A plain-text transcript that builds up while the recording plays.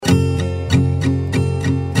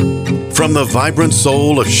From the vibrant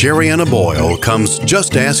soul of Sherrianna Boyle comes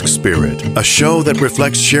Just Ask Spirit, a show that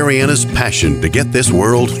reflects Sherrianna's passion to get this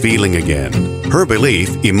world feeling again. Her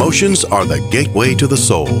belief, emotions are the gateway to the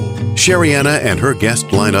soul. Sherrianna and her guest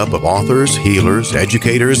lineup of authors, healers,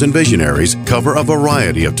 educators, and visionaries cover a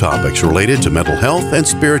variety of topics related to mental health and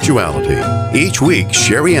spirituality. Each week,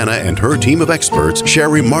 Sherrianna and her team of experts share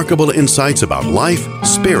remarkable insights about life,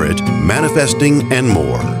 spirit, manifesting, and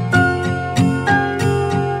more.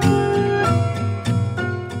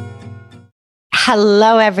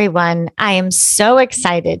 Hello, everyone. I am so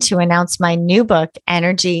excited to announce my new book,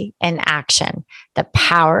 Energy in Action, The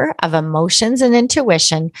Power of Emotions and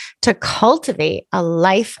Intuition to Cultivate a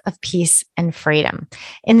Life of Peace and Freedom.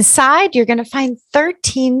 Inside, you're going to find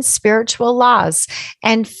 13 spiritual laws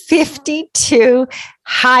and 52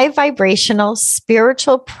 high vibrational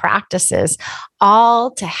spiritual practices,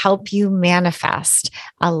 all to help you manifest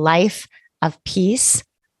a life of peace,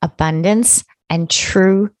 abundance, and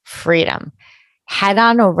true freedom. Head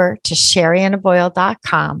on over to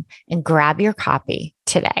sherriannaboyle.com and grab your copy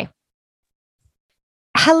today.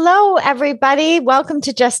 Hello, everybody. Welcome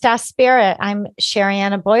to Just Ask Spirit. I'm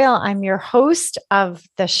Sherrianna Boyle. I'm your host of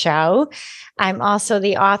the show. I'm also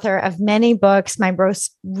the author of many books. My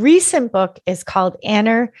most recent book is called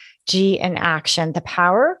Energy in Action, The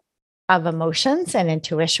Power of Emotions and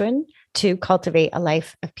Intuition to Cultivate a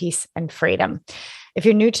Life of Peace and Freedom. If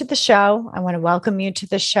you're new to the show, I want to welcome you to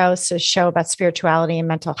the show. It's a show about spirituality and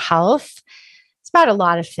mental health. It's about a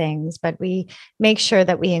lot of things, but we make sure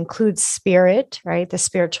that we include spirit, right? The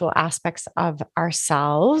spiritual aspects of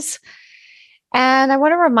ourselves. And I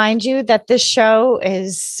want to remind you that this show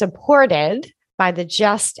is supported by the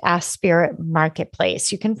Just Ask Spirit Marketplace.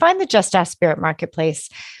 You can find the Just Ask Spirit Marketplace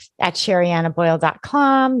at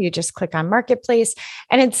sherriannaboyle.com. You just click on Marketplace,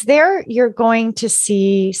 and it's there. You're going to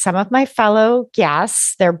see some of my fellow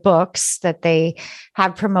guests, their books that they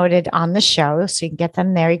have promoted on the show. So you can get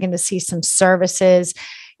them there. You're going to see some services.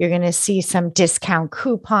 You're going to see some discount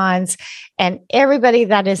coupons, and everybody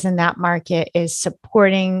that is in that market is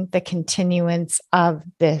supporting the continuance of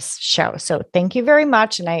this show. So thank you very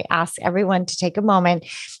much. And I ask everyone to take a moment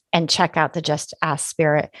and check out the Just Ask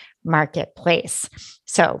Spirit Marketplace.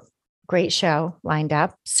 So great show lined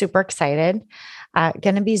up. Super excited.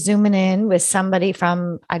 Going to be zooming in with somebody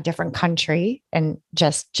from a different country in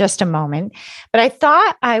just a moment. But I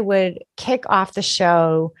thought I would kick off the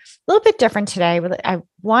show a little bit different today. I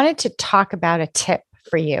wanted to talk about a tip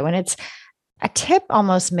for you. And it's a tip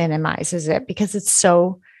almost minimizes it because it's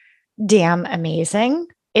so damn amazing.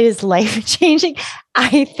 It is life-changing,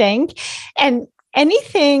 I think. And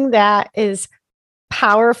anything that is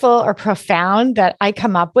powerful or profound that I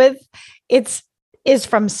come up with, is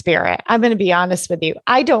from spirit. I'm going to be honest with you.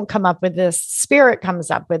 I don't come up with this. Spirit comes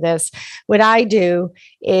up with this. What I do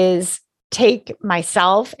is take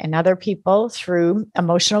myself and other people through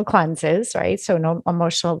emotional cleanses, right? So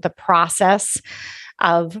the process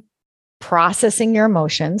of processing your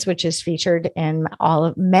emotions, which is featured in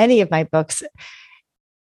many of my books.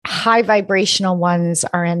 High vibrational ones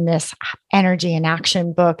are in this Energy in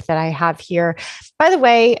Action book that I have here. By the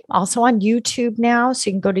way, also on YouTube now. So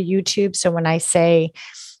you can go to YouTube. So when I say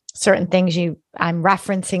certain things, I'm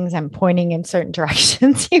referencing, I'm pointing in certain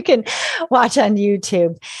directions, you can watch on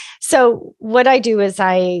YouTube. So what I do is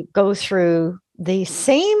I go through the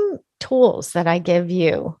same tools that I give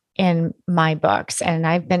you in my books. And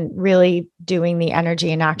I've been really doing the Energy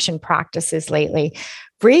in Action practices lately.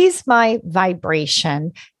 Raise my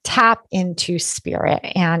vibration, tap into spirit,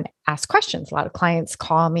 and ask questions. A lot of clients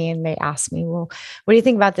call me and they ask me, well, what do you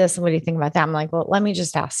think about this? And what do you think about that? I'm like, well, let me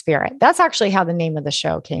just ask spirit. That's actually how the name of the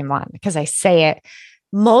show came on, because I say it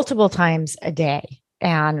multiple times a day.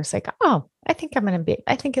 And it's like, oh, I think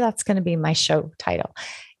that's going to be my show title.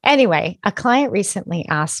 Anyway, a client recently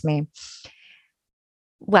asked me,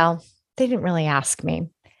 well, they didn't really ask me.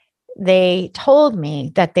 They told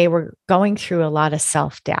me that they were going through a lot of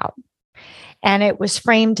self-doubt. And it was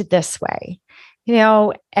framed this way.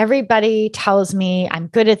 Everybody tells me I'm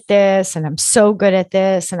good at this and I'm so good at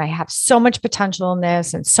this and I have so much potential in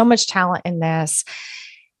this and so much talent in this.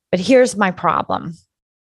 But here's my problem.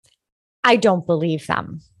 I don't believe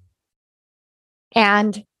them.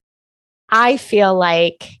 And I feel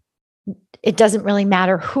like it doesn't really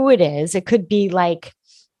matter who it is. It could be like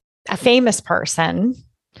a famous person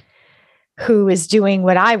who is doing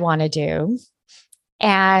what I want to do.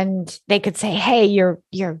 And they could say, hey, you're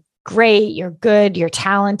great, you're good, you're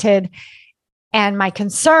talented. And my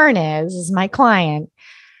concern is my client,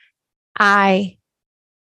 I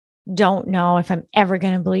don't know if I'm ever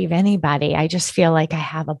going to believe anybody. I just feel like I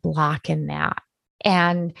have a block in that.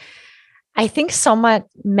 And I think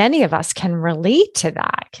many of us can relate to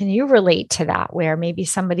that. Can you relate to that? Where maybe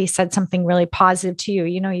somebody said something really positive to you?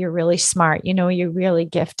 You're really smart. You're really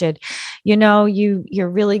gifted. You're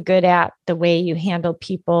really good at the way you handle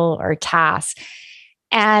people or tasks.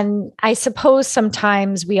 And I suppose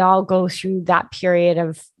sometimes we all go through that period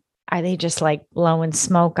of, are they just like blowing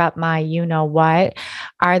smoke up my, what?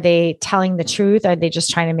 Are they telling the truth? Are they just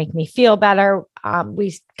trying to make me feel better?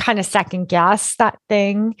 We kind of second guess that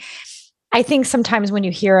thing. I think sometimes when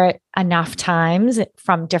you hear it enough times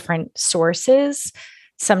from different sources,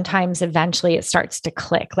 sometimes eventually it starts to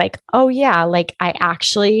click like, oh yeah, like I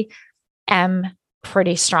actually am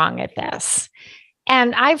pretty strong at this.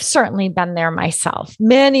 And I've certainly been there myself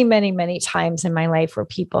many, many, many times in my life where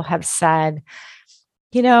people have said,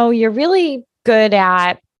 you're really good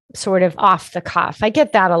at sort of off the cuff. I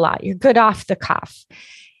get that a lot. You're good off the cuff.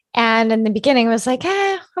 And in the beginning, I was like,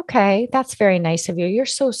 okay, that's very nice of you. You're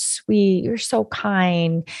so sweet. You're so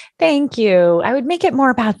kind. Thank you. I would make it more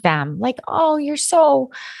about them. Like, oh, you're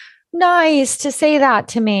so nice to say that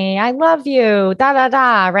to me. I love you. Da, da,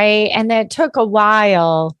 da. Right. And it took a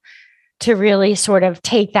while to really sort of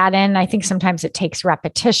take that in. I think sometimes it takes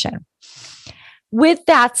repetition. With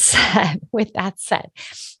that said,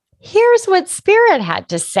 here's what Spirit had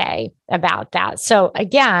to say about that. So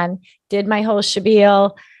again, did my whole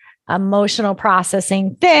spiel, emotional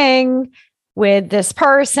processing thing with this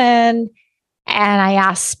person. And I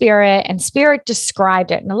asked Spirit, and Spirit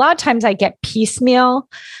described it. And a lot of times I get piecemeal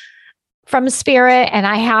from Spirit, and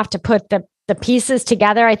I have to put the pieces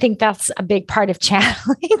together. I think that's a big part of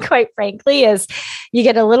channeling, quite frankly, is you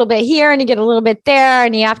get a little bit here and you get a little bit there,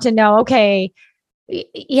 and you have to know, okay,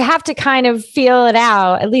 you have to kind of feel it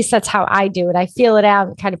out. At least that's how I do it. I feel it out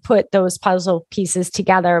and kind of put those puzzle pieces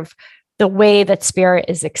together of the way that Spirit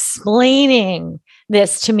is explaining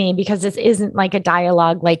this to me, because this isn't like a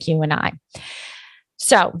dialogue like you and I.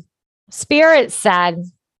 So Spirit said,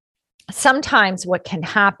 sometimes what can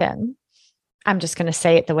happen, I'm just going to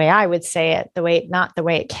say it the way I would say it, not the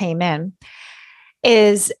way it came in,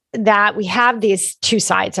 is that we have these two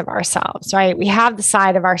sides of ourselves, right? We have the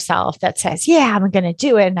side of ourselves that says, yeah, I'm going to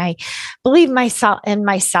do it. And I believe in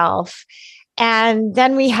myself. And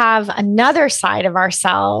then we have another side of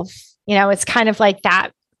ourselves. It's kind of like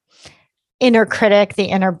that inner critic, the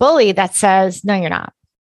inner bully that says, no, you're not.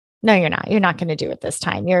 No, you're not. You're not going to do it this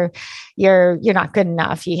time. You're not good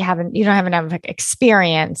enough. You don't have enough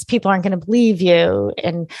experience. People aren't going to believe you,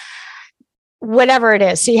 and whatever it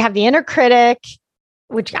is. So you have the inner critic,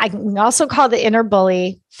 which I can also call the inner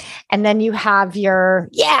bully. And then you have your,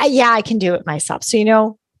 I can do it myself.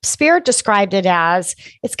 So, Spirit described it as,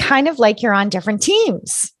 it's kind of like you're on different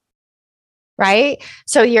teams, right?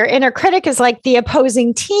 So your inner critic is like the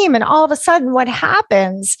opposing team. And all of a sudden what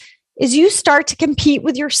happens is you start to compete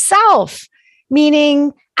with yourself,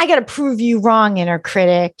 meaning I got to prove you wrong, inner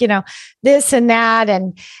critic, this and that.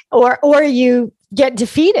 Or you get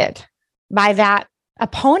defeated by that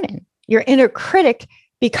opponent. Your inner critic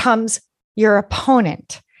becomes your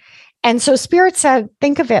opponent. And so Spirit said,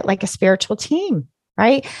 think of it like a spiritual team,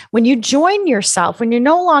 right? When you join yourself, when you're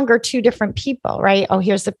no longer two different people, right? Oh,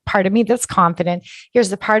 here's the part of me that's confident. Here's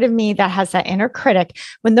the part of me that has that inner critic.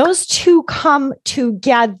 When those two come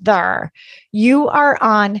together, you are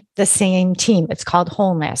on the same team. It's called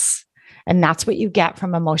wholeness. And that's what you get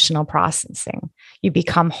from emotional processing. You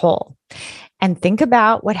become whole. And think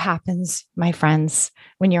about what happens, my friends,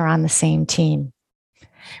 when you're on the same team.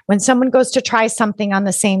 When someone goes to try something on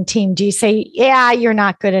the same team, do you say, yeah, you're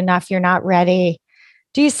not good enough. You're not ready?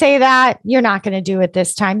 Do you say that? You're not going to do it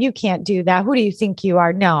this time. You can't do that. Who do you think you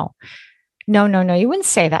are? No. You wouldn't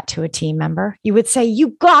say that to a team member. You would say, you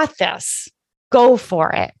got this. Go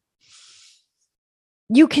for it.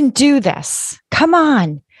 You can do this. Come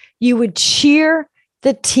on. You would cheer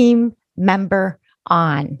the team member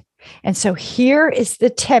on. And so here is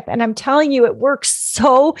the tip. And I'm telling you, it works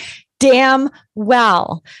so damn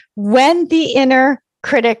well when the inner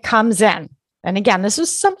critic comes in. And again, this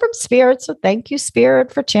was some from Spirit. So thank you,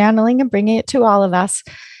 Spirit, for channeling and bringing it to all of us.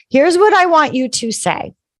 Here's what I want you to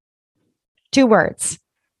say. 2 words.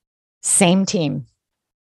 Same team.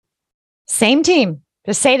 Same team.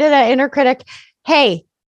 Just say to that inner critic, hey,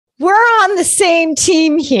 we're on the same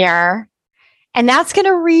team here. And that's going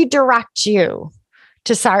to redirect you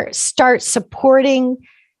to start supporting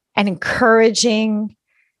and encouraging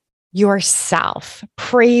yourself,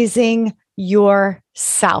 praising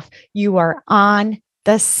yourself. You are on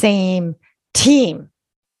the same team.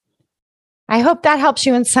 I hope that helps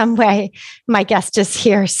you in some way. My guest is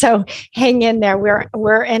here, so hang in there.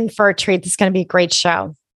 We're in for a treat. This is going to be a great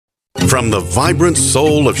show. From the vibrant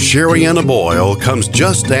soul of Sherrianna Boyle comes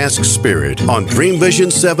Just Ask Spirit on Dream Vision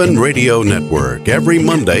 7 Radio Network every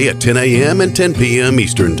Monday at 10 a.m. and 10 p.m.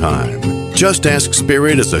 Eastern Time. Just Ask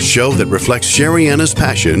Spirit is a show that reflects Sherrianna's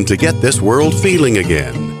passion to get this world feeling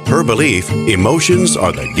again. Her belief, emotions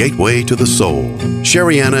are the gateway to the soul.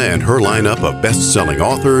 Sherrianna and her lineup of best-selling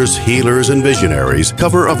authors, healers, and visionaries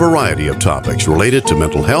cover a variety of topics related to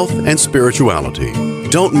mental health and spirituality.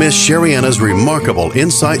 Don't miss Sherrianna's remarkable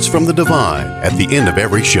insights from the divine at the end of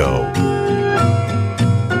every show.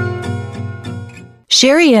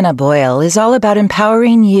 Sherrianna Boyle is all about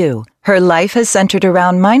empowering you. Her life has centered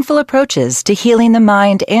around mindful approaches to healing the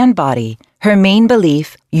mind and body. Her main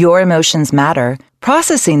belief, your emotions matter,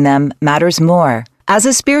 processing them matters more. As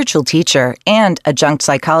a spiritual teacher and adjunct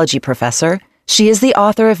psychology professor, she is the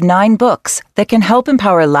author of 9 books that can help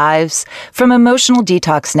empower lives, from Emotional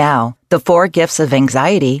Detox Now, The 4 Gifts of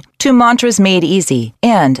Anxiety, to Mantras Made Easy,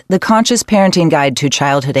 and The Conscious Parenting Guide to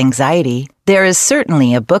Childhood Anxiety. There is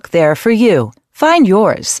certainly a book there for you. Find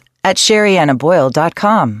yours at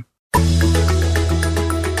sherriannaboyle.com.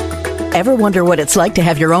 Ever wonder what it's like to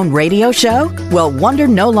have your own radio show? Well, wonder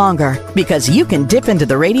no longer, because you can dip into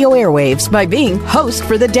the radio airwaves by being host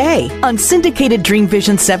for the day on syndicated Dream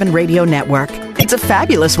Vision 7 Radio Network. It's a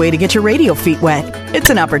fabulous way to get your radio feet wet. It's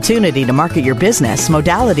an opportunity to market your business,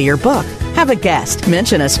 modality, or book. Have a guest,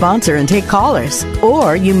 mention a sponsor, and take callers.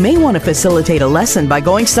 Or you may want to facilitate a lesson by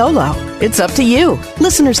going solo. It's up to you.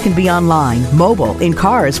 Listeners can be online, mobile, in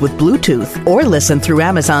cars with Bluetooth, or listen through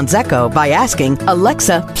Amazon's Echo by asking,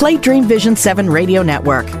 Alexa, play Dream Vision 7 Radio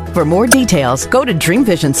Network. For more details, go to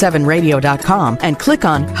dreamvision7radio.com and click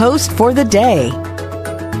on Host for the Day.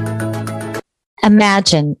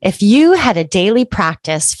 Imagine if you had a daily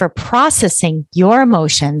practice for processing your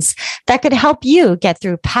emotions that could help you get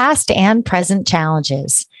through past and present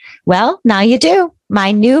challenges. Well, now you do.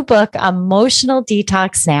 My new book, Emotional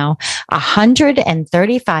Detox Now,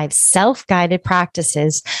 135 self-guided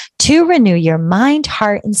practices to renew your mind,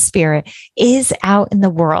 heart, and spirit, is out in the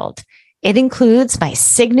world. It includes my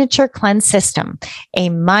signature cleanse system, a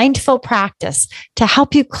mindful practice to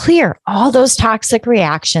help you clear all those toxic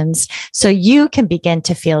reactions so you can begin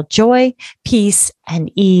to feel joy, peace,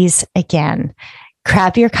 and ease again.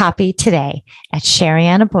 Grab your copy today at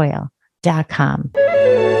sherriannaboyle.com.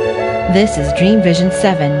 This is Dream Vision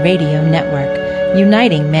 7 Radio Network,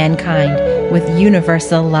 uniting mankind with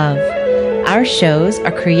universal love. Our shows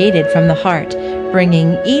are created from the heart,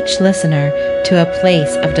 bringing each listener to a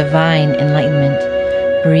place of divine enlightenment.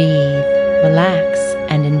 Breathe, relax,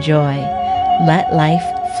 and enjoy. Let life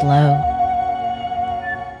flow.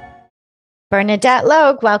 Bernadette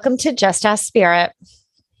Logue, welcome to Just Ask Spirit.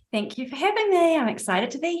 Thank you for having me. I'm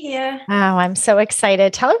excited to be here. Oh, I'm so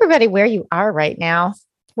excited. Tell everybody where you are right now.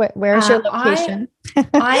 Where's your location?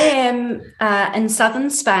 I am in southern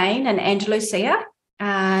Spain in Andalusia,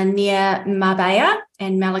 near Marbella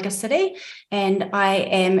and Malaga City. And I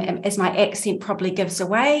am, as my accent probably gives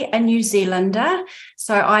away, a New Zealander.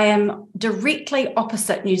 So I am directly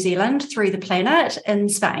opposite New Zealand through the planet in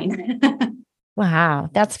Spain. Wow,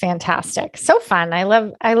 that's fantastic. So fun. I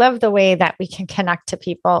love the way that we can connect to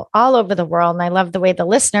people all over the world. And I love the way the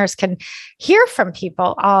listeners can hear from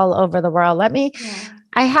people all over the world.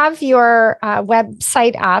 I have your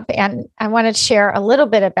website up, and I want to share a little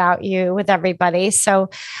bit about you with everybody. So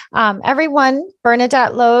everyone,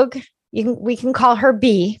 Bernadette Logue, we can call her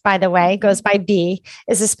B, by the way, goes by B,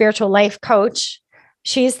 is a spiritual life coach.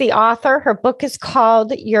 She's the author. Her book is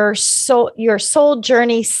called Your Soul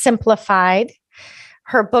Journey Simplified.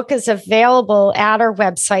 Her book is available at our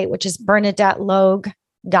website, which is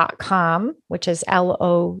bernadettelogue.com, which is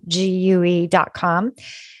LOGUE.com.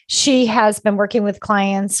 She has been working with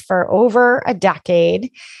clients for over a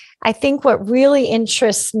decade. I think what really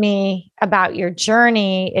interests me about your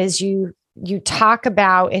journey is you talk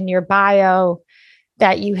about in your bio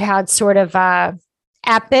that you had sort of a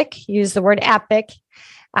epic, use the word epic,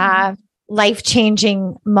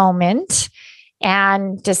 life-changing moment,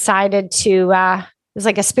 and decided to, it was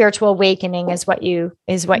like a spiritual awakening is what you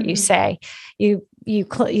say. You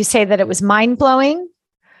say that it was mind-blowing,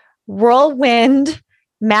 whirlwind,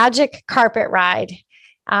 magic carpet ride.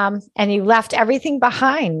 And you left everything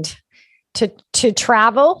behind to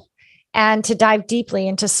travel and to dive deeply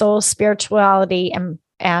into soul spirituality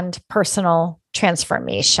and personal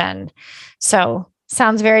transformation. So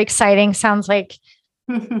sounds very exciting. Sounds like,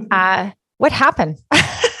 what happened?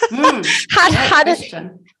 How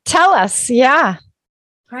did, tell us. Yeah.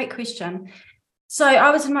 Great question. So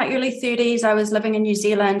I was in my early 30s. I was living in New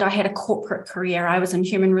Zealand. I had a corporate career. I was in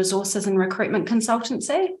human resources and recruitment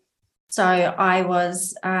consultancy. So I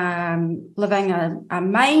was living a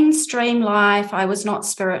mainstream life. I was not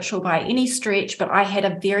spiritual by any stretch, but I had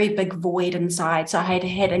a very big void inside. So I had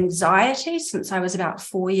had anxiety since I was about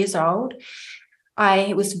 4 years old.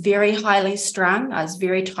 I was very highly strung. I was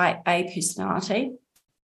very type A personality.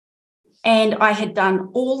 And I had done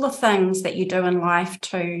all the things that you do in life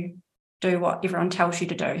to do what everyone tells you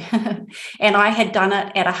to do. And I had done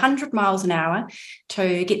it at 100 miles an hour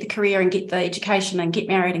to get the career and get the education and get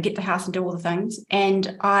married and get the house and do all the things.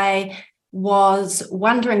 And I was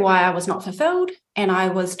wondering why I was not fulfilled. And I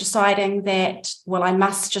was deciding that, well, I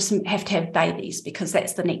must just have to have babies because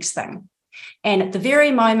that's the next thing. And at the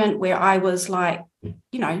very moment where I was like,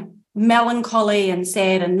 melancholy and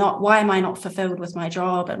sad and why am I not fulfilled with my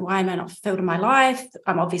job and why am I not fulfilled in my life?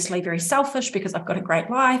 I'm obviously very selfish because I've got a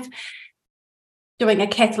great life. Doing a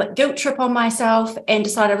Catholic guilt trip on myself and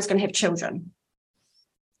decided I was going to have children.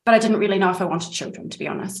 But I didn't really know if I wanted children, to be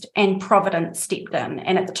honest. And Providence stepped in.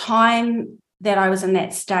 And at the time that I was in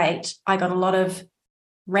that state, I got a lot of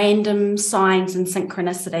random signs and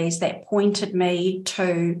synchronicities that pointed me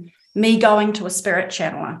to me going to a spirit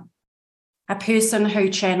channeler, a person who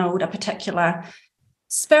channeled a particular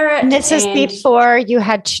spirit. And this is before you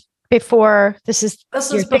had this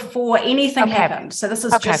is before anything happened. So this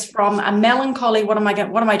is just from a melancholy. What am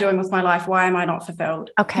I doing with my life? Why am I not fulfilled?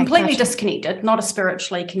 Completely disconnected, not a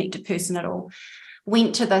spiritually connected person at all.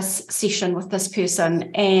 Went to this session with this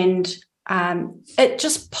person and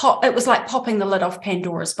it was like popping the lid off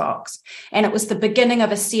Pandora's box. And it was the beginning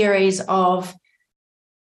of a series of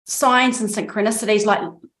signs and synchronicities. Like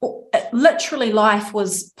literally life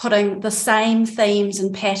was putting the same themes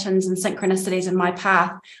and patterns and synchronicities in my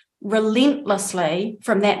path relentlessly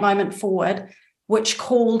from that moment forward, which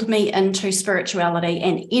called me into spirituality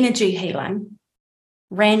and energy healing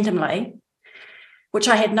randomly, which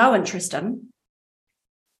I had no interest in.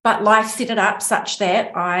 But life set it up such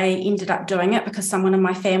that I ended up doing it because someone in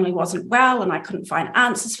my family wasn't well and I couldn't find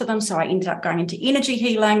answers for them. So I ended up going into energy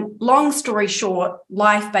healing. Long story short,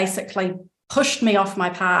 life basically pushed me off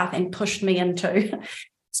my path and pushed me into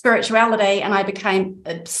spirituality, and I became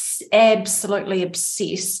absolutely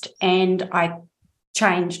obsessed, and I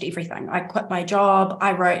changed everything. I quit my job.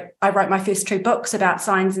 I wrote my first 2 books about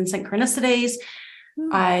signs and synchronicities.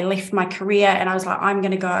 I left my career and I was like, I'm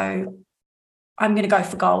going to go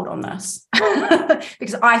for gold on this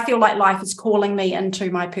because I feel like life is calling me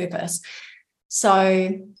into my purpose.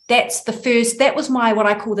 So that was my, what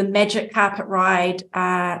I call the magic carpet ride,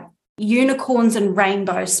 unicorns and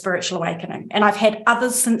rainbow spiritual awakening. And I've had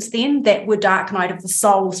others since then that were dark night of the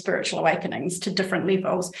soul spiritual awakenings to different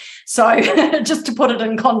levels. So just to put it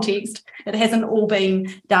in context, it hasn't all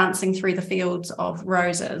been dancing through the fields of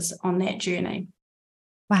roses on that journey.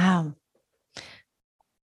 Wow.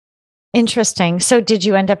 Interesting. So did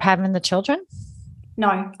you end up having the children?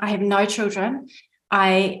 No, I have no children.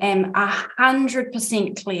 I am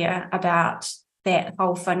 100% clear about that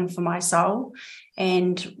whole thing for my soul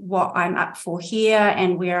and what I'm up for here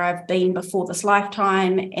and where I've been before this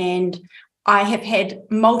lifetime. And I have had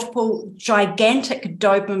multiple gigantic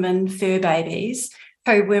Doberman fur babies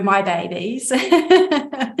who were my babies.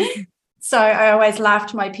 So I always laughed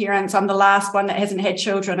to my parents, I'm the last one that hasn't had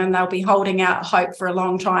children, and they'll be holding out hope for a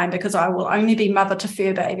long time because I will only be mother to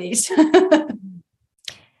fur babies.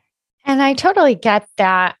 And I totally get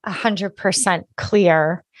that 100%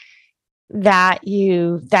 clear that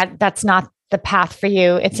that's not the path for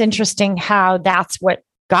you. It's interesting how that's what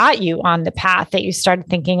got you on the path, that you started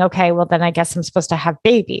thinking, okay, well, then I guess I'm supposed to have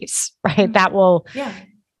babies, right? Mm-hmm.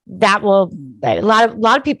 That will, a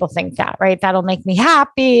lot of people think that, right? That'll make me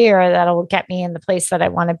happy, or that'll get me in the place that I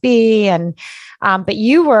want to be. And, but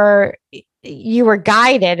you were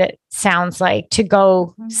guided, it sounds like, to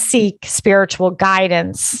go seek spiritual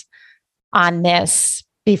guidance on this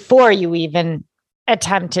before you even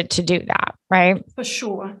attempted to do that, right? For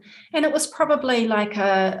sure. And it was probably like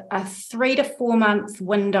a 3 to 4 month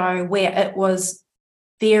window where it was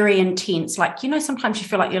very intense. Like, sometimes you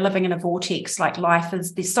feel like you're living in a vortex, like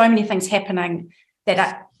there's so many things happening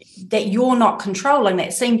that you're not controlling,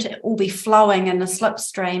 that seem to all be flowing in a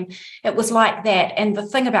slipstream. It was like that. And the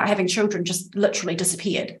thing about having children just literally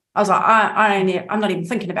disappeared. I was like, I'm not even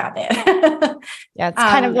thinking about that. Yeah, it's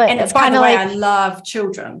kind of like, and it's by the way, I love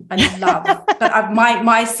children. But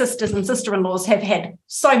my sisters and sister-in-laws have had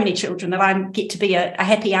so many children that I get to be a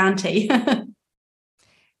happy auntie.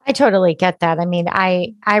 I totally get that. I mean,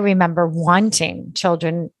 I remember wanting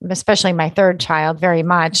children, especially my third child, very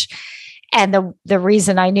much. And the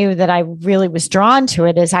reason I knew that I really was drawn to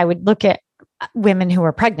it is I would look at women who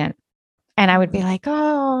were pregnant and I would be like,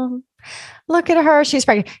 oh, look at her. She's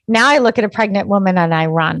pregnant. Now I look at a pregnant woman and I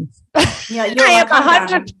run. Yeah, you're I am like, I'm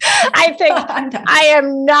 100. done. I think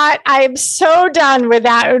I am so done with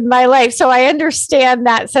that in my life. So I understand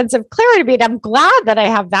that sense of clarity. And I'm glad that I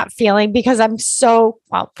have that feeling because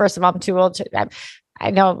first of all, I'm too old to,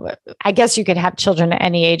 I know, I guess you could have children at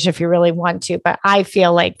any age if you really want to, but I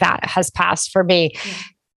feel like that has passed for me.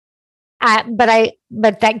 Yeah.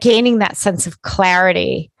 But that gaining that sense of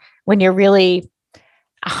clarity when you're really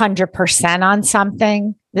 100% on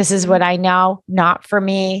something, this is what I know, not for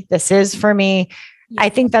me. This is for me. Yeah. I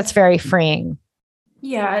think that's very freeing.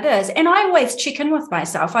 Yeah, it is. And I always check in with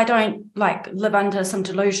myself. I don't live under some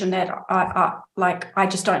delusion that I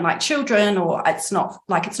just don't like children, or it's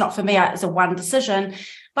not for me. It's a one decision.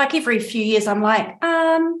 Like every few years, I'm like,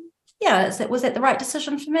 was that the right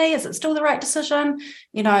decision for me? Is it still the right decision?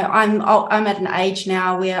 You know, I'm at an age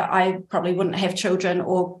now where I probably wouldn't have children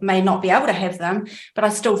or may not be able to have them, but I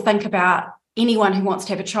still think about anyone who wants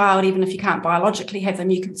to have a child. Even if you can't biologically have them,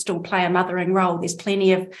 you can still play a mothering role. There's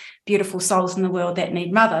plenty of beautiful souls in the world that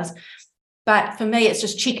need mothers. But for me, it's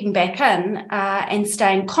just checking back in and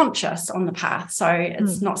staying conscious on the path. So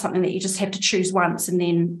it's not something that you just have to choose once and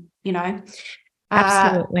then, you know.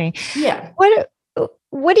 Absolutely. Yeah.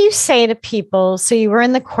 What do you say to people? So you were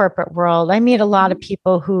in the corporate world. I meet a lot of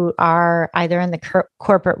people who are either in the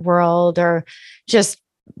corporate world or just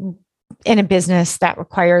in a business that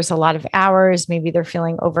requires a lot of hours. Maybe they're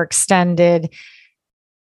feeling overextended,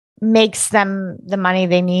 makes them the money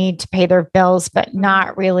they need to pay their bills, but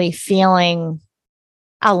not really feeling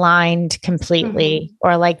aligned completely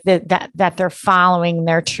or like that they're following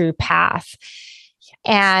their true path.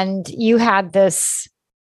 And you had this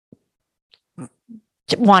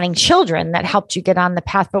wanting children that helped you get on the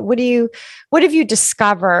path. But what have you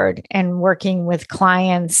discovered in working with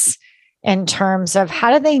clients in terms of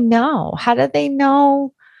how do they know? How do they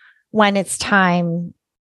know when it's time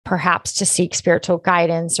perhaps to seek spiritual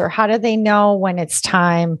guidance, or how do they know when it's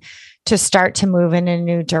time to start to move in a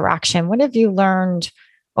new direction? What have you learned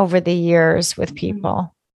over the years with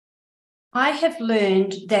people? I have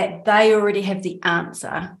learned that they already have the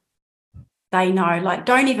answer. They know, like,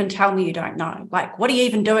 don't even tell me you don't know. Like, what are you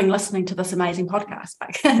even doing listening to this amazing podcast?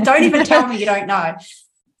 Like, don't even tell me you don't know,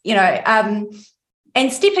 you know.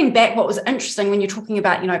 And stepping back, what was interesting when you're talking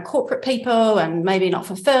about, you know, corporate people and maybe not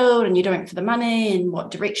fulfilled and you're doing it for the money and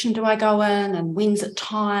what direction do I go in and when's it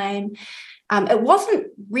time? It wasn't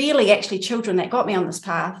really actually children that got me on this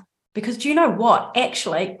path, because do you know what?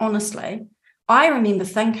 Actually, honestly, I remember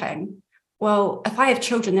thinking, well, if I have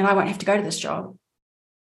children, then I won't have to go to this job.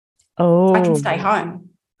 Oh, I can stay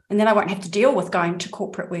home and then I won't have to deal with going to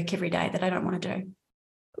corporate work every day that I don't want to do.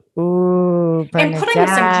 Ooh, and putting it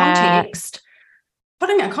in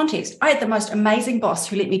context, I had the most amazing boss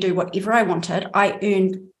who let me do whatever I wanted. I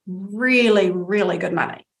earned really, really good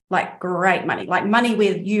money, like great money, like money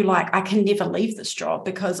where you like, I can never leave this job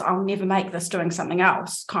because I'll never make this doing something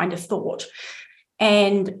else kind of thought.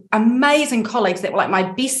 And amazing colleagues that were like my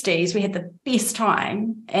besties. We had the best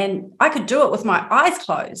time and I could do it with my eyes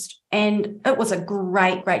closed. And it was a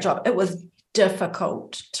great, great job. It was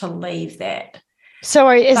difficult to leave that. So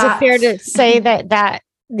is it fair to say that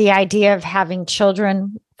the idea of having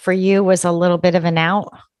children for you was a little bit of an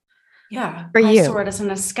out? Yeah, I saw it as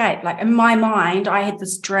an escape. Like in my mind, I had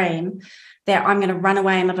this dream that I'm going to run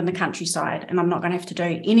away and live in the countryside and I'm not going to have to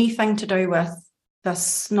do anything to do with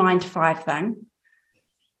this 9-to-5 thing.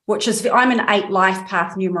 Which is, I'm an 8 life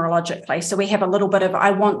path numerologically. So we have a little bit of,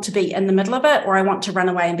 I want to be in the middle of it, or I want to run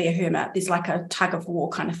away and be a hermit. There's like a tug of war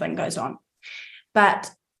kind of thing goes on.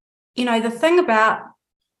 But, you know, the thing about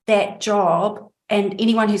that job, and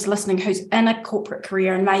anyone who's listening who's in a corporate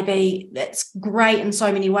career, and maybe it's great in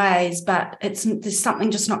so many ways, but there's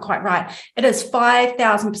something just not quite right. It is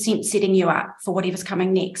 5,000% setting you up for whatever's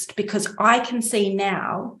coming next, because I can see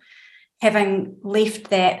now, having left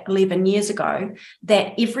that 11 years ago,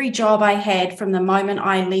 that every job I had from the moment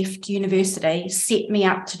I left university set me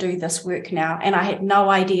up to do this work now. And I had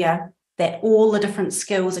no idea that all the different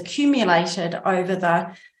skills accumulated over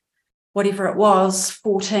the, whatever it was,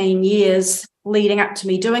 14 years leading up to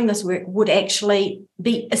me doing this work would actually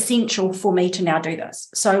be essential for me to now do this.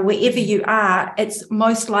 So wherever you are, it's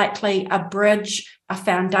most likely a bridge, a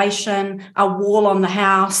foundation, a wall on the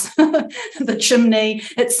house, the chimney.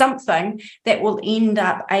 It's something that will end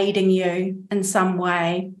up aiding you in some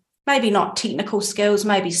way. Maybe not technical skills,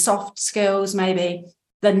 maybe soft skills, maybe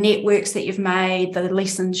the networks that you've made, the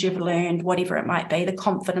lessons you've learned, whatever it might be, the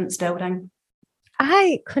confidence building.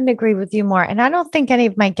 I couldn't agree with you more. And I don't think any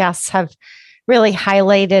of my guests have really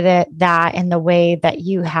highlighted that in the way that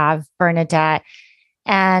you have, Bernadette.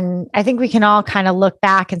 And I think we can all kind of look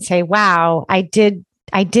back and say, wow, I did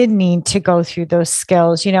need to go through those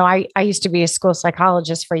skills. I used to be a school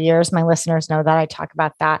psychologist for years. My listeners know that I talk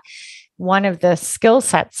about that. One of the skill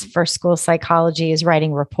sets for school psychology is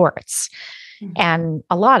writing reports, and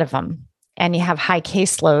a lot of them. And you have high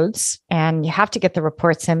caseloads, and you have to get the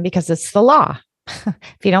reports in because it's the law.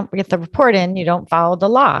 If you don't get the report in, you don't follow the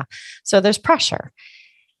law. So there's pressure.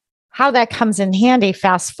 How that comes in handy,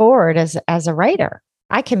 fast forward as a writer,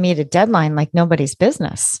 I can meet a deadline like nobody's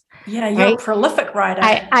business. Yeah, you're a prolific writer.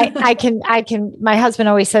 I can, my husband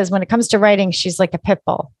always says when it comes to writing, she's like a pit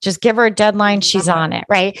bull. Just give her a deadline, she's on it,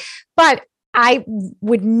 right? But I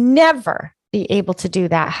would never be able to do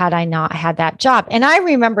that had I not had that job. And I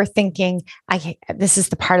remember thinking, this is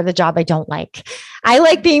the part of the job I don't like. I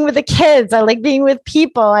like being with the kids. I like being with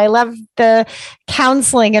people. I love the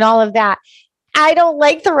counseling and all of that. I don't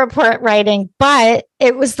like the report writing, but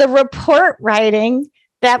it was the report writing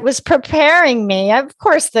that was preparing me. Of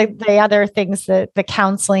course, the other things, the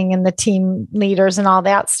counseling and the team leaders and all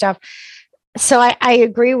that stuff. So I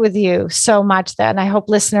agree with you so much that, and I hope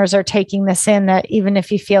listeners are taking this in, that even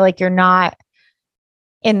if you feel like you're not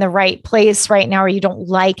in the right place right now, or you don't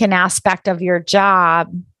like an aspect of your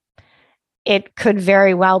job, it could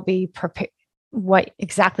very well be what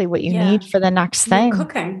you need for the next thing. You're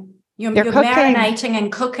cooking. You're cooking. Marinating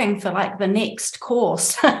and cooking for like the next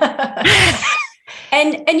course.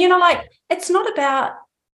 And it's not about,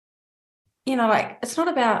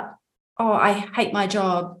 oh, I hate my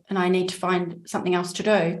job and I need to find something else to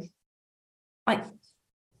do. Like,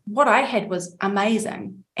 what I had was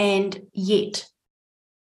amazing, and yet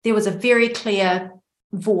there was a very clear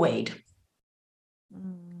void.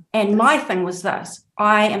 And my thing was this: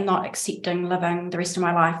 I am not accepting living the rest of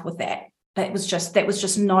my life with that. That was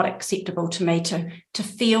just not acceptable to me, to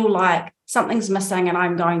feel like something's missing, and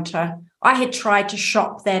I had tried to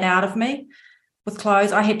shop that out of me with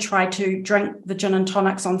clothes. I had tried to drink the gin and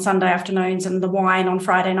tonics on Sunday afternoons and the wine on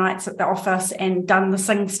Friday nights at the office, and done the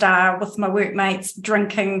SingStar with my workmates,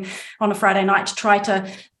 drinking on a Friday night to try to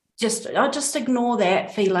just ignore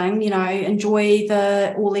that feeling, enjoy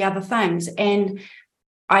all the other things. And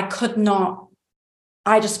I could not,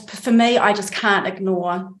 I just can't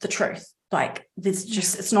ignore the truth. Like,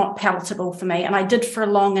 it's not palatable for me. And I did for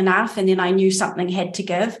long enough, and then I knew something had to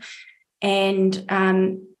give. And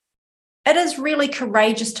it is really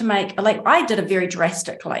courageous to make a leap. I did a very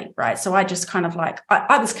drastic leap, right? So I just kind of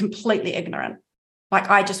I was completely ignorant. Like,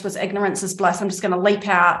 I just was, ignorance is bliss. I'm just going to leap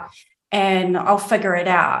out and I'll figure it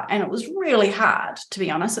out. And it was really hard, to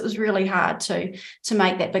be honest. It was really hard to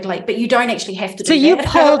make that big leap. But you don't actually have to do that.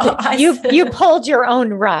 So you pulled your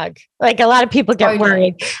own rug. Like, a lot of people get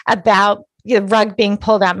worried about the rug being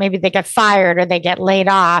pulled out. Maybe they get fired or they get laid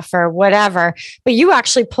off or whatever. But you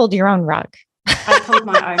actually pulled your own rug. I pulled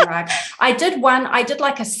my own rug. I did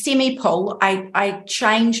like a semi-pull. I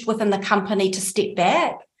changed within the company to step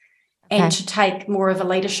back and to take more of a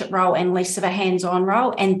leadership role and less of a hands-on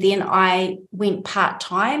role. And then I went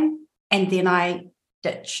part-time, and then I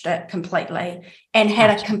ditched it completely and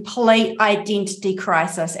had a complete identity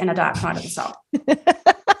crisis and a dark night of the soul.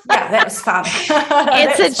 Yeah, that was fun.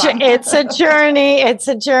 It's a journey. It's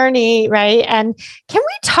a journey, right? And can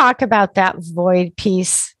we talk about that void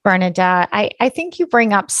piece, Bernadette? I think you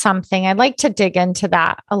bring up something. I'd like to dig into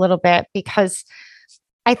that a little bit, because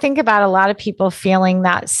I think about a lot of people feeling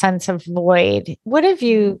that sense of void. What have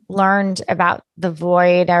you learned about the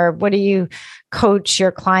void, or what do you coach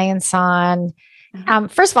your clients on?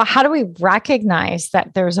 First of all, how do we recognize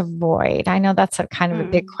that there's a void? I know that's a kind of a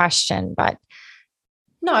big question, but.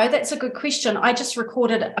 No, that's a good question. I just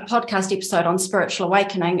recorded a podcast episode on spiritual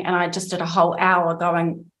awakening, and I just did a whole hour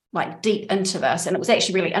going like deep into this. And it was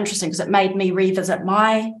actually really interesting because it made me revisit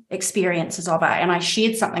my experiences of it. And I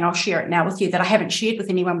shared something, I'll share it now with you, that I haven't shared with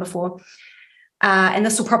anyone before. And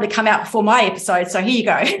this will probably come out before my episode. So here you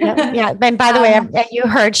go. Yeah. And by the way, you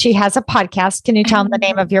heard she has a podcast. Can you tell them the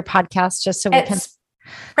name of your podcast just so we can?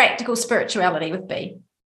 Practical Spirituality with B.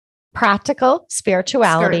 Practical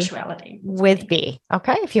Spirituality with B.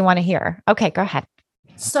 Okay. If you want to hear. Okay, go ahead.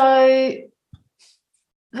 So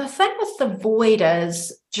the thing with the void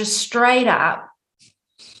is, just straight up,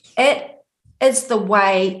 it is the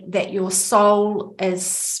way that your soul is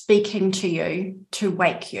speaking to you to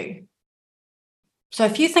wake you. So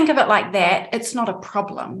if you think of it like that, it's not a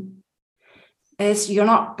problem. You're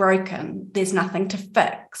not broken. There's nothing to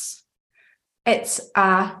fix. It's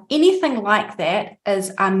anything like that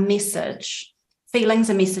is a message. Feelings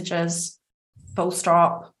are messages, full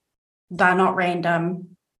stop. They're not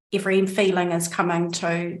random. Every feeling is coming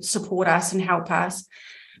to support us and help us.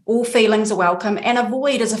 All feelings are welcome. And a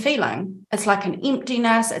void is a feeling. It's like an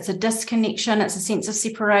emptiness. It's a disconnection. It's a sense of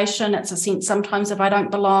separation. It's a sense sometimes of I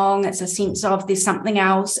don't belong. It's a sense of there's something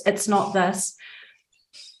else. It's not this.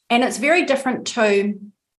 And it's very different to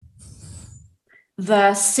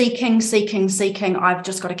the seeking. I've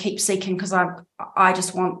just got to keep seeking because I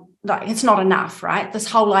just want, like, it's not enough, right? This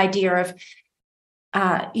whole idea of,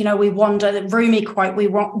 we wander, the Rumi quote, we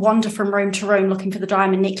wander from room to room looking for the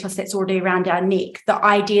diamond necklace that's already around our neck. The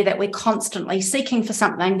idea that we're constantly seeking for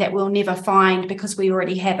something that we'll never find because we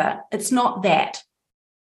already have it. It's not that.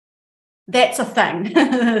 That's a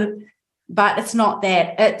thing, but it's not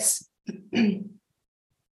that.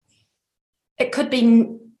 It could be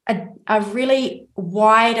a really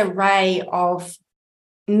wide array of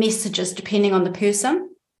messages depending on the person,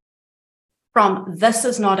 from this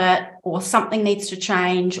is not it, or something needs to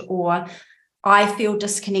change, or I feel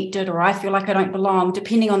disconnected, or I feel like I don't belong,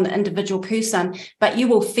 depending on the individual person, but you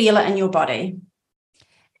will feel it in your body.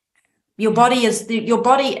 Your body is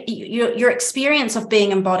your experience of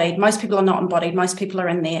being embodied. Most people are not embodied. Most people are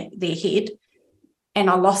in their head and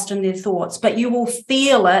are lost in their thoughts, but you will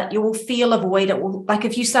feel it. You will feel a void. It will, like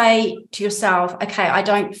if you say to yourself, okay, I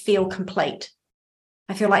don't feel complete.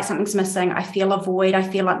 I feel like something's missing. I feel a void. I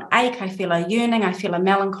feel an ache. I feel a yearning. I feel a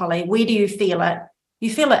melancholy. Where do you feel it? You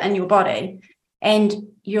feel it in your body. And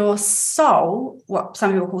your soul, what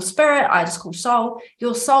some people call spirit, I just call soul,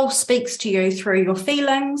 your soul speaks to you through your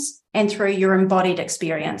feelings and through your embodied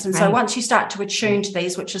experience. And so once you start to attune to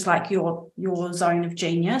these, which is like your zone of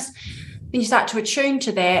genius, then you start to attune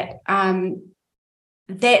to that,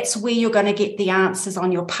 that's where you're going to get the answers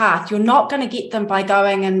on your path. You're not going to get them by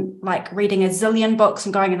going and like reading a zillion books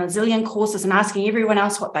and going in a zillion courses and asking everyone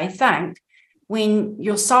else what they think. When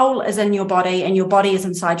your soul is in your body and your body is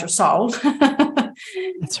inside your soul.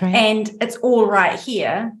 That's right. And it's all right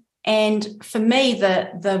here. And for me,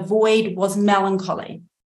 the void was melancholy.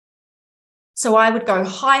 So I would go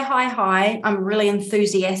high. I'm a really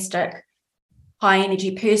enthusiastic, high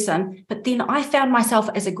energy person, but then I found myself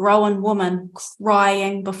as a grown woman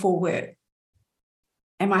crying before work.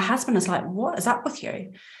 And my husband is like, what is up with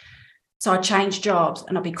you? So I changed jobs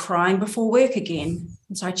and I'll be crying before work again.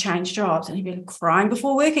 And so I changed jobs and he'd be crying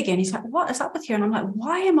before work again. He's like, what is up with you? And I'm like,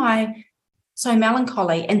 why am I so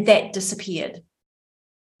melancholy? And that disappeared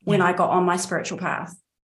when I got on my spiritual path.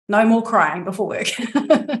 No more crying before work.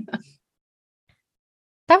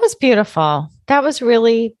 That was beautiful. That was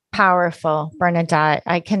really powerful, Bernadette.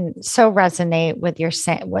 I can so resonate with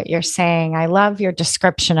what you're saying. I love your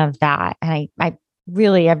description of that. And I'd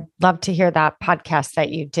love to hear that podcast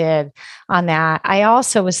that you did on that. I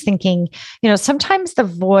also was thinking, sometimes the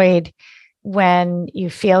void, when you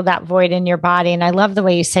feel that void in your body, and I love the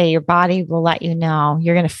way you say your body will let you know,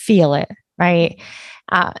 you're going to feel it, right?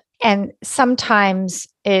 And sometimes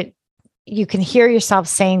you can hear yourself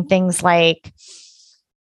saying things like,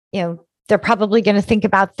 they're probably going to think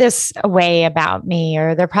about this way about me,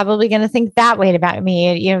 or they're probably going to think that way about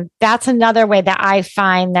me. That's another way that I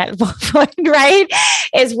find that, right,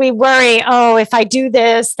 is we worry, if I do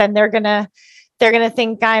this, then they're going to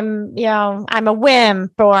think I'm a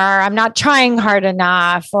wimp, or I'm not trying hard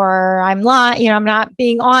enough, or I'm not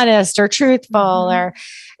being honest or truthful,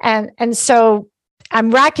 and so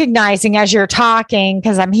I'm recognizing as you're talking,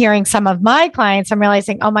 because I'm hearing some of my clients, I'm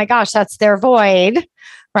realizing, oh my gosh, that's their void.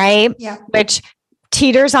 Right? Yeah. Which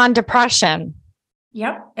teeters on depression.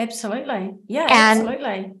 Yep, absolutely. Yeah, and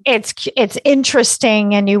absolutely. It's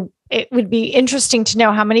interesting, and it would be interesting to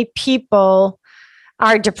know how many people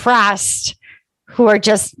are depressed who are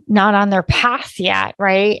just not on their path yet,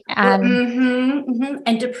 right? And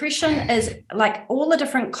And depression is like all the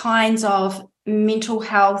different kinds of mental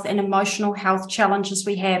health and emotional health challenges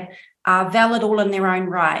we have are valid all in their own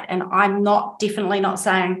right. And I'm definitely not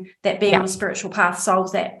saying that being on a spiritual path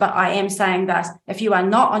solves that, but I am saying that if you are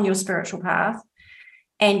not on your spiritual path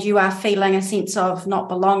and you are feeling a sense of not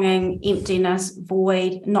belonging, emptiness,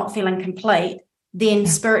 void, not feeling complete, then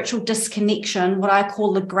spiritual disconnection, what I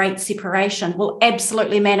call the great separation, will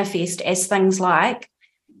absolutely manifest as things like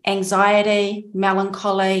anxiety,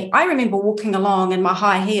 melancholy. I remember walking along in my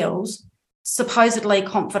high heels, supposedly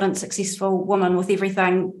confident, successful woman with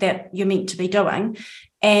everything that you're meant to be doing,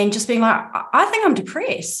 and just being like, I think I'm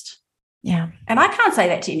depressed. Yeah. And I can't say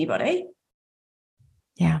that to anybody.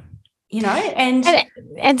 Yeah.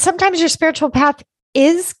 And sometimes your spiritual path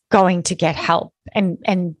is going to get help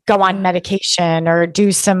and go on medication or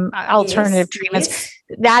do some alternative treatments.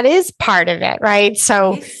 Yes. That is part of it. Right.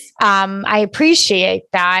 So I appreciate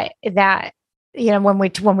that when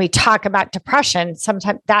we talk about depression,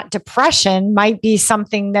 sometimes that depression might be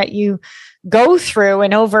something that you go through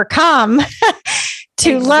and overcome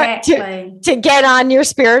to learn to get on your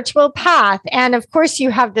spiritual path. And of course,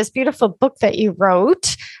 you have this beautiful book that you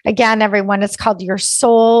wrote. Again, everyone, it's called Your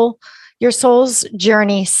Soul's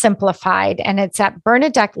Journey Simplified. And it's at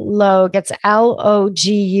Bernadette Logue. It's LOGUE.com.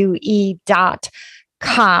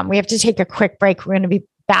 We have to take a quick break. We're going to be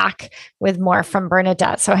back with more from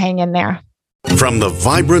Bernadette. So hang in there. From the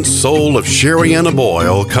vibrant soul of Sherrianna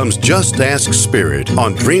Boyle comes Just Ask Spirit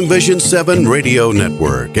on Dream Vision 7 Radio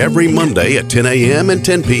Network every Monday at 10 a.m. and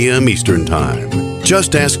 10 p.m. Eastern Time.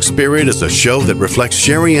 Just Ask Spirit is a show that reflects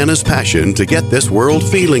Sherrianna's passion to get this world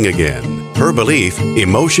feeling again. Her belief,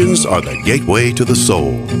 emotions are the gateway to the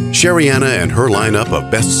soul. Sherrianna and her lineup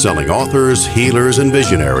of best-selling authors, healers, and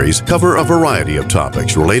visionaries cover a variety of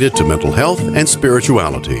topics related to mental health and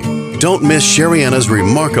spirituality. Don't miss Sherrianna's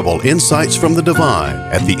remarkable insights from the divine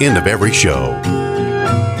at the end of every show.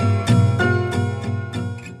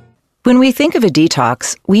 When we think of a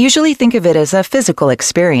detox, we usually think of it as a physical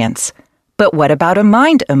experience. But what about a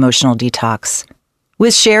mind-emotional detox?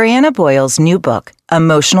 With Sherrianna Boyle's new book,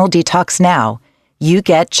 Emotional Detox Now, you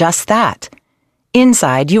get just that.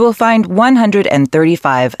 Inside, you will find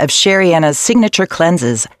 135 of Sherrianna's signature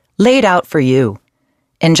cleanses laid out for you.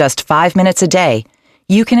 In just 5 minutes a day,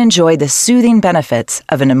 you can enjoy the soothing benefits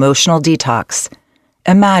of an emotional detox.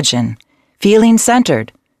 Imagine feeling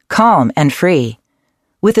centered, calm, and free.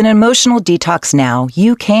 With an emotional detox now,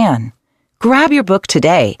 you can. Grab your book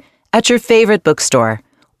today at your favorite bookstore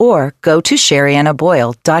or go to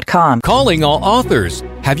sherriannaboyle.com. Calling all authors.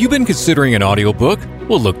 Have you been considering an audiobook?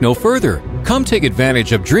 Well, look no further. Come take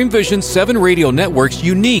advantage of Dream Vision 7 Radio Network's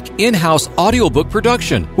unique in-house audiobook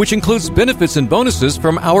production, which includes benefits and bonuses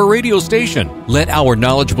from our radio station. Let our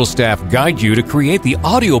knowledgeable staff guide you to create the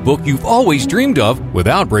audiobook you've always dreamed of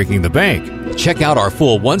without breaking the bank. Check out our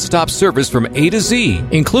full one-stop service from A to Z,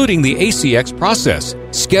 including the ACX process.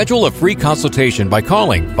 Schedule a free consultation by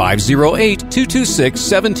calling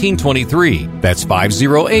 508-226-1723. That's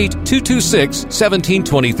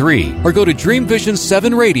 508-226-1723. Or go to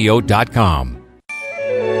dreamvision7radio.com.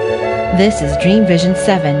 This is Dream Vision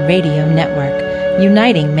 7 Radio Network,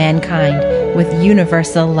 uniting mankind with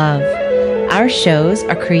universal love. Our shows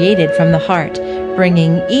are created from the heart,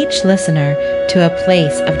 bringing each listener to a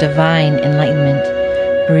place of divine enlightenment.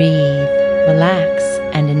 Breathe, relax,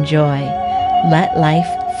 and enjoy. Let life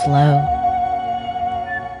flow.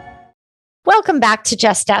 Welcome back to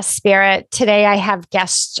Just Ask Spirit. Today I have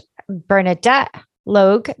guest Bernadette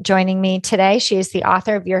Logue joining me today. She is the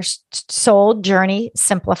author of Your Soul Journey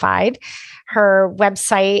Simplified. Her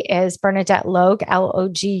website is Bernadette Logue,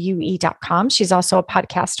 LOGUE.com. She's also a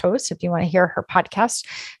podcast host. If you want to hear her podcast,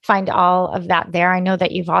 find all of that there. I know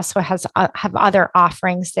that you've also have other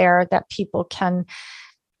offerings there that people can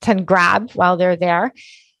grab while they're there.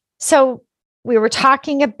 So we were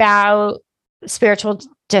talking about spiritual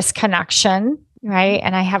disconnection, right?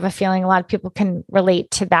 And I have a feeling a lot of people can relate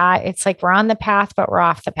to that. It's like we're on the path, but we're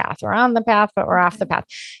off the path. We're on the path, but we're off the path.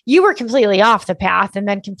 You were completely off the path and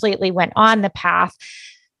then completely went on the path,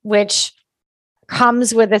 which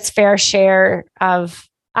comes with its fair share of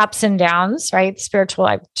ups and downs, right?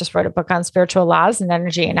 I just wrote a book on spiritual laws and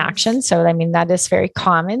energy in action. So, I mean, that is very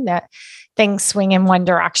common that things swing in one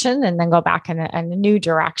direction and then go back in a new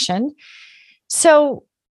direction. So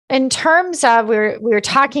in terms of, we were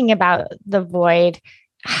talking about the void,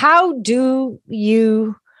 how do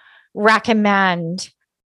you recommend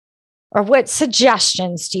or what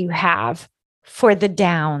suggestions do you have for the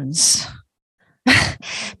downs?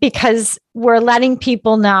 Because we're letting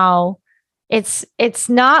people know it's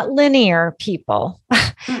not linear, people.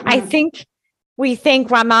 I think we think,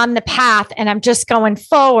 well, I'm on the path and I'm just going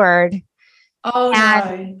forward. Oh,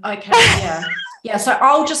 no. Okay. Yeah. Yeah. So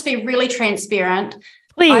I'll just be really transparent.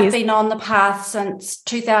 Please. I've been on the path since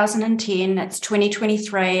 2010. It's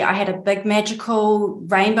 2023. I had a big magical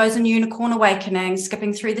rainbows and unicorn awakening,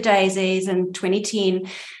 skipping through the daisies in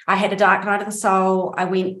 2010. I had a dark night of the soul. I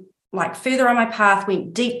went further on my path,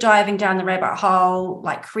 went deep diving down the rabbit hole,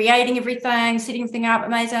 creating everything, setting everything up,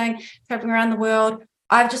 amazing, traveling around the world.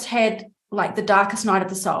 I've just had the darkest night of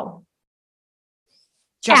the soul.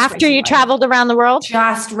 After recently. You traveled around the world?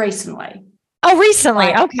 Just recently. Oh,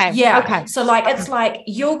 recently. Okay. Yeah. Okay. So it's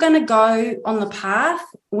you're going to go on the path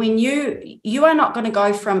when you are not going to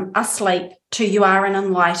go from asleep to you are an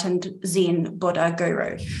enlightened Zen Buddha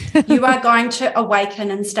guru. You are going to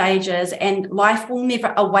awaken in stages, and life will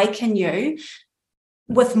never awaken you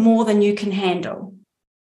with more than you can handle.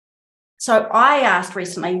 So I asked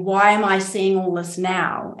recently, why am I seeing all this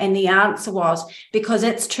now? And the answer was because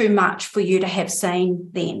it's too much for you to have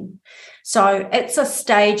seen then. So it's a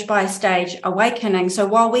stage by stage awakening. So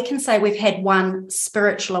while we can say we've had one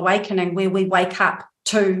spiritual awakening where we wake up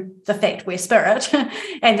to the fact we're spirit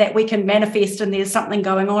and that we can manifest and there's something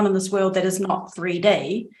going on in this world that is not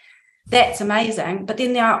 3D, that's amazing. But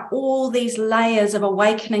then there are all these layers of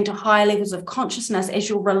awakening to higher levels of consciousness as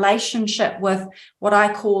your relationship with what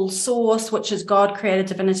I call source, which is God, creator,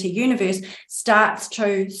 divinity, universe, starts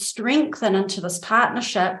to strengthen into this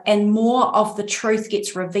partnership, and more of the truth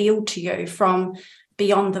gets revealed to you from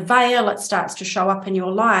beyond the veil. It starts to show up in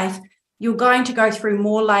your life. You're going to go through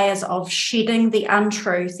more layers of shedding the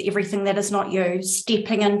untruth, everything that is not you,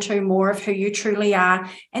 stepping into more of who you truly are.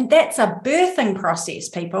 And that's a birthing process,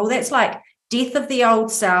 people. That's like death of the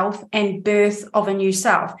old self and birth of a new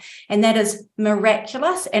self. And that is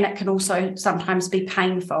miraculous. And it can also sometimes be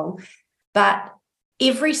painful. But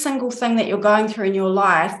every single thing that you're going through in your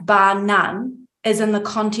life, bar none, is in the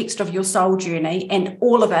context of your soul journey, and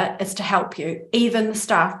all of it is to help you, even the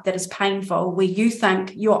stuff that is painful, where you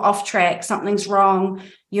think you're off track, something's wrong,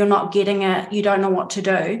 you're not getting it, you don't know what to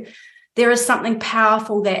do. There is something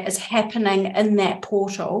powerful that is happening in that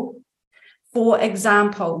portal. For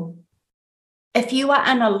example, if you are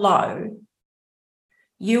in a low,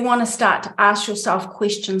 you want to start to ask yourself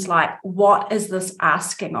questions like, what is this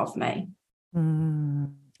asking of me?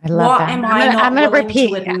 I love that. I'm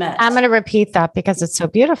going to repeat that because it's so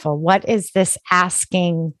beautiful. What is this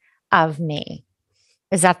asking of me?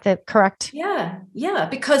 Is that the correct? Yeah.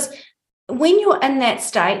 Because when you're in that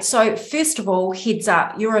state, so first of all, heads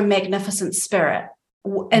up, you're a magnificent spirit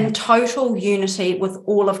in total unity with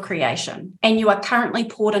all of creation. And you are currently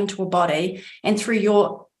poured into a body, and through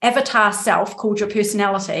your avatar self, called your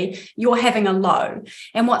personality, you're having a low.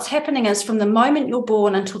 And what's happening is, from the moment you're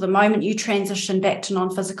born until the moment you transition back to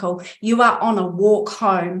non-physical, you are on a walk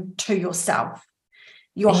home to yourself,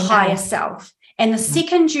 your higher self. And the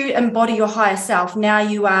second you embody your higher self, now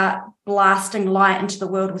you are blasting light into the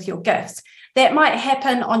world with your gifts. That might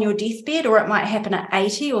happen on your deathbed, or it might happen at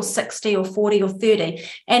 80 or 60 or 40 or 30.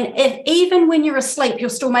 And if even when you're asleep, you're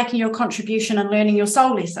still making your contribution and learning your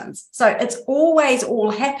soul lessons. So it's always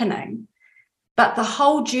all happening. But the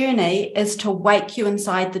whole journey is to wake you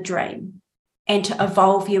inside the dream and to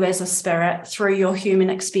evolve you as a spirit through your human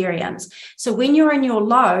experience. So when you're in your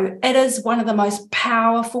low, it is one of the most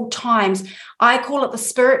powerful times. I call it the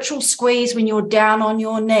spiritual squeeze. When you're down on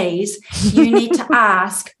your knees, you need to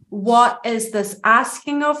ask, what is this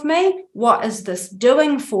asking of me? What is this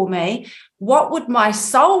doing for me? What would my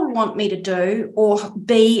soul want me to do or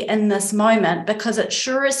be in this moment? Because it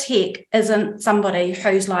sure as heck isn't somebody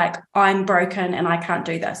who's like, I'm broken and I can't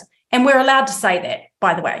do this. And we're allowed to say that,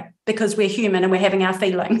 by the way, because we're human and we're having our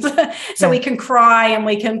feelings. So we can cry and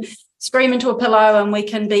we can scream into a pillow and we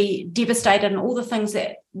can be devastated and all the things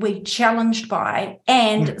that we're challenged by.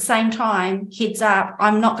 And at the same time, heads up,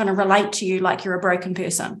 I'm not going to relate to you like you're a broken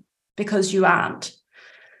person, because you aren't.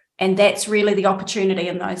 And that's really the opportunity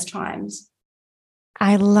in those times.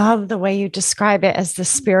 I love the way you describe it as the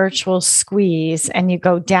spiritual squeeze, and you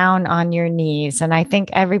go down on your knees. And I think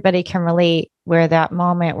everybody can relate where that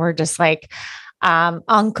moment we're just like, uncle,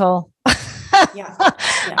 uncle,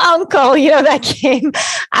 that game.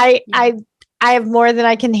 I have more than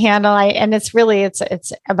I can handle. And it's really,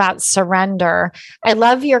 it's about surrender. I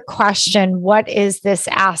love your question. What is this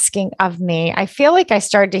asking of me? I feel like I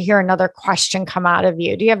started to hear another question come out of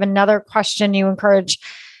you. Do you have another question you encourage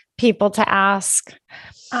people to ask?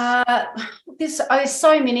 There's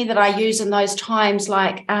so many that I use in those times.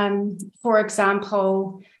 Like, for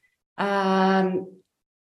example,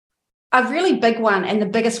 a really big one, and the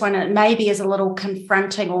biggest one, and it maybe is a little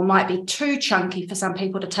confronting or might be too chunky for some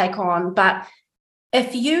people to take on, but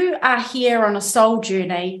if you are here on a soul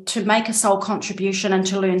journey to make a soul contribution and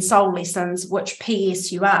to learn soul lessons, which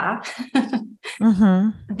PS you are,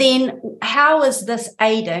 then how is this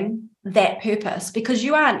aiding that purpose? Because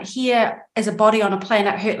you aren't here as a body on a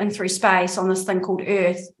planet hurtling through space on this thing called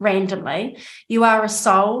Earth randomly. You are a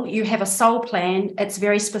soul, you have a soul plan, it's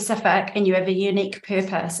very specific, and you have a unique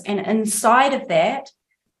purpose. And inside of that,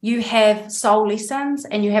 you have soul lessons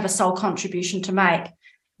and you have a soul contribution to make.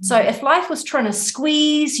 So if life was trying to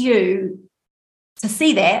squeeze you to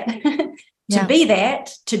see that, to be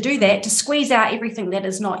that, to do that, to squeeze out everything that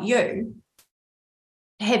is not you,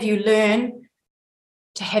 to have you learn,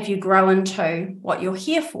 to have you grow into what you're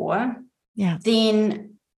here for,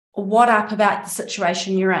 then what up about the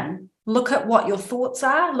situation you're in? Look at what your thoughts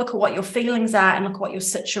are, look at what your feelings are, and look at what your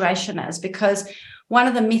situation is. Because one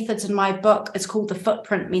of the methods in my book is called the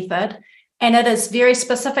footprint method. And it is very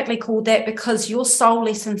specifically called that because your soul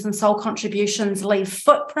lessons and soul contributions leave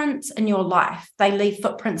footprints in your life. They leave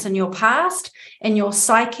footprints in your past, in your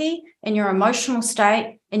psyche, in your emotional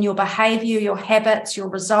state, in your behavior, your habits, your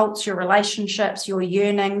results, your relationships, your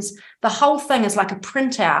yearnings. The whole thing is like a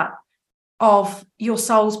printout of your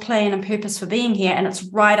soul's plan and purpose for being here, and it's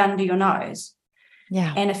right under your nose.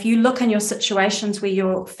 Yeah. And if you look in your situations where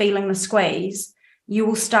you're feeling the squeeze, you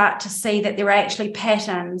will start to see that there are actually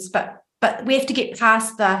patterns, but we have to get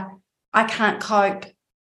past the, I can't cope,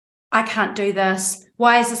 I can't do this,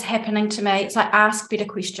 why is this happening to me? It's like, ask better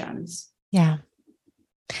questions. Yeah.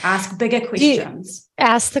 Ask bigger questions.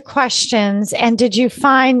 Ask the questions. And did you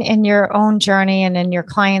find in your own journey and in your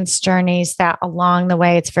clients' journeys that along the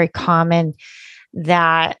way, it's very common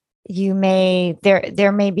that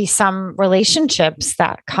there may be some relationships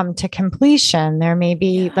that come to completion. There may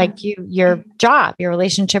be like your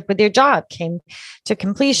relationship with your job came to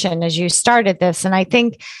completion as you started this. And I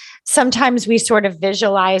think sometimes we sort of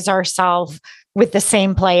visualize ourselves with the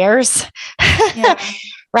same players.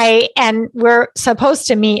 Right. And we're supposed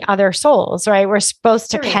to meet other souls, right? We're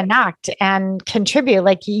supposed to connect and contribute.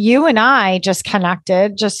 Like you and I just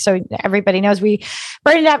connected, just so everybody knows.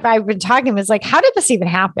 Bernadette, I've been talking, was like, how did this even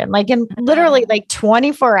happen? Like in literally like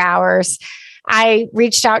 24 hours, I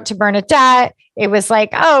reached out to Bernadette. It was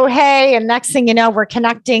like, oh, hey. And next thing you know, we're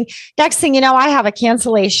connecting. Next thing you know, I have a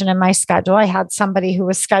cancellation in my schedule. I had somebody who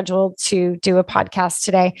was scheduled to do a podcast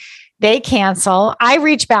today. They cancel. I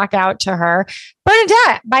reach back out to her.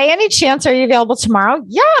 Bernadette, by any chance, are you available tomorrow?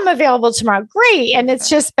 Yeah, I'm available tomorrow. Great. And it's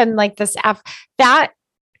just been like this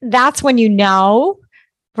that's when you know,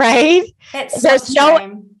 right?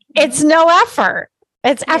 It's no effort.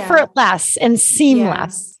 It's effortless and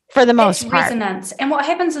seamless for the most part. Resonance. And what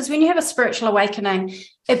happens is when you have a spiritual awakening,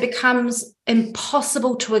 it becomes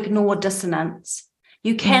impossible to ignore dissonance.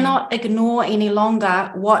 You cannot ignore any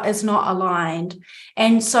longer what is not aligned.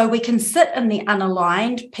 And so we can sit in the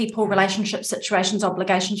unaligned people, relationship situations,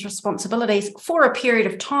 obligations, responsibilities for a period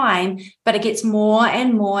of time, but it gets more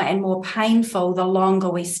and more and more painful the longer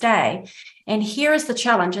we stay. And here is the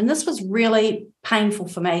challenge. And this was really painful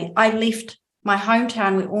for me. I left my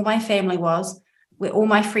hometown where all my family was, where all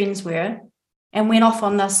my friends were, and went off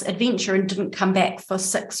on this adventure and didn't come back for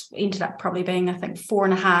ended up probably being, I think,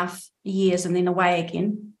 4.5 years and then away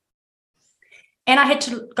again. And I had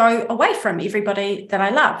to go away from everybody that I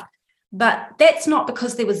loved. But that's not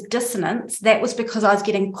because there was dissonance. That was because I was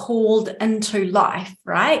getting called into life,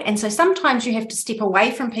 right? And so sometimes you have to step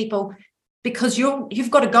away from people because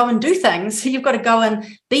you've got to go and do things. You've got to go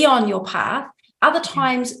and be on your path. Other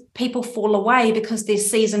times people fall away because there's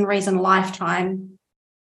season, reason, lifetime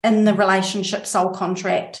in the relationship soul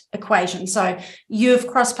contract equation. So you've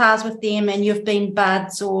crossed paths with them and you've been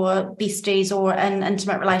buds or besties or an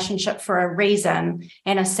intimate relationship for a reason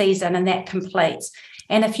and a season, and that completes.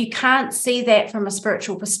 And if you can't see that from a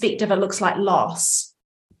spiritual perspective, it looks like loss.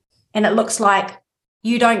 And it looks like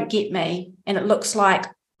you don't get me. And it looks like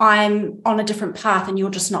I'm on a different path and you're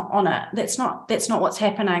just not on it. That's not what's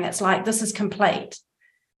happening. It's like, this is complete.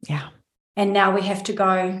 Yeah. And now we have to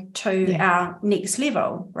go to our next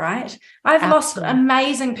level, right? I've lost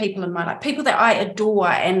amazing people in my life, people that I adore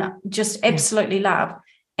and just absolutely love.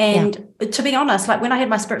 And to be honest, like when I had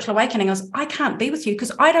my spiritual awakening, I can't be with you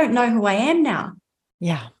because I don't know who I am now.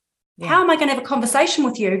 Yeah. How am I going to have a conversation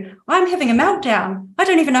with you? I'm having a meltdown. I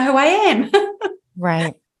don't even know who I am.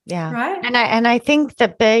 Right. Yeah. Right. And I think the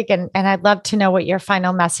big, and I'd love to know what your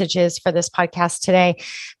final message is for this podcast today,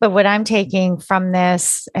 but what I'm taking from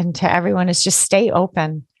this and to everyone is just stay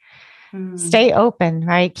open. Stay open,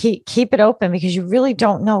 right? Keep it open because you really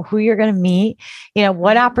don't know who you're going to meet,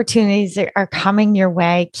 what opportunities are coming your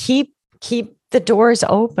way. Keep the doors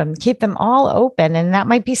open, keep them all open. And that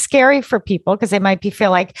might be scary for people because they might feel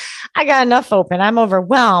like, I got enough open. I'm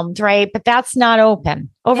overwhelmed, right? But that's not open.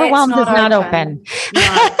 Overwhelmed is not open.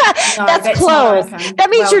 No, that's closed. That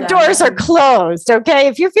means your doors are closed. Okay.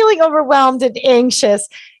 If you're feeling overwhelmed and anxious,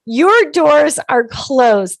 your doors are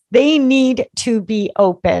closed. They need to be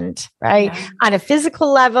opened, right? Yeah. On a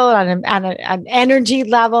physical level, on an energy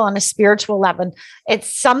level, on a spiritual level.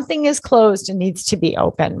 It's something is closed and needs to be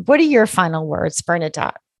open. What are your final words,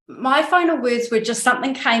 Bernadette? My final words were just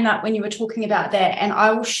something came up when you were talking about that. And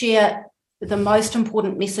I will share the most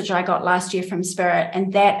important message I got last year from Spirit.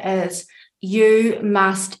 And that is you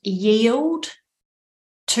must yield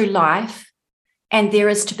to life and there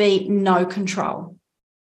is to be no control.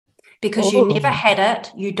 Because you never had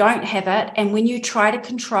it, you don't have it, and when you try to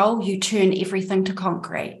control, you turn everything to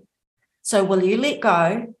concrete. So will you let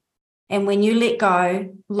go? And when you let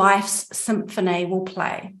go, life's symphony will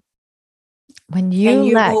play. When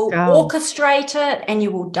you let will go, orchestrate it and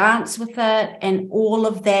you will dance with it and all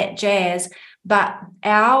of that jazz. But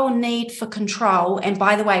our need for control, and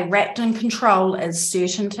by the way, wrapped in control is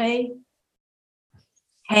certainty,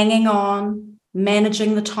 hanging on,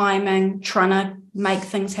 managing the timing, trying to make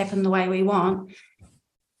things happen the way we want.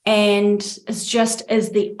 And it's just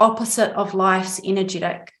is the opposite of life's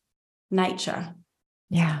energetic nature.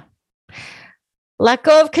 yeah. Let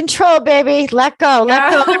go of control, baby. Let go.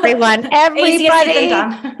 Let go, everyone. Everybody,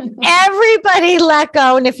 everybody let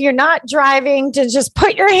go. And if you're not driving, to just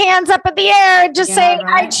put your hands up in the air and just say,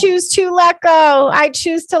 right. I choose to let go. I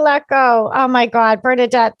choose to let go. Oh my God.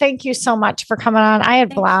 Bernadette, thank you so much for coming on. I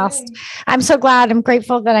had a blast. I'm so glad. I'm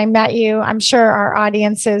grateful that I met you. I'm sure our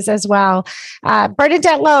audience is as well.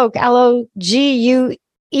 Bernadette Logue, LOGUE.com,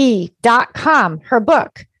 her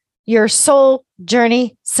book, Your Soul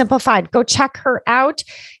Journey Simplified. Go check her out.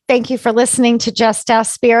 Thank you for listening to Just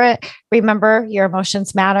Ask Spirit. Remember, your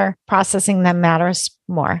emotions matter. Processing them matters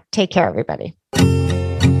more. Take care, everybody.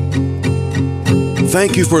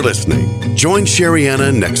 Thank you for listening. Join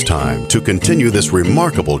Sherianna next time to continue this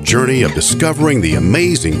remarkable journey of discovering the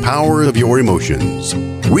amazing power of your emotions.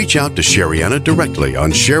 Reach out to Sherianna directly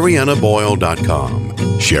on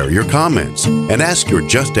SheriannaBoyle.com. Share your comments and ask your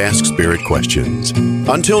Just Ask Spirit questions.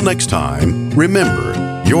 Until next time,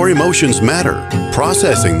 remember, your emotions matter.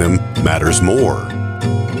 Processing them matters more.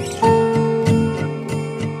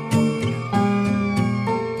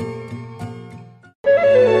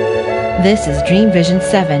 This is Dream Vision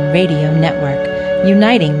 7 Radio Network,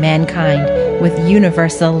 uniting mankind with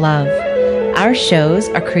universal love. Our shows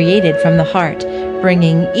are created from the heart,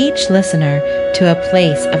 bringing each listener to a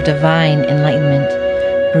place of divine enlightenment.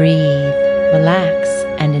 Breathe, relax,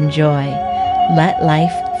 and enjoy. Let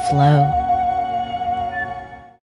life flow.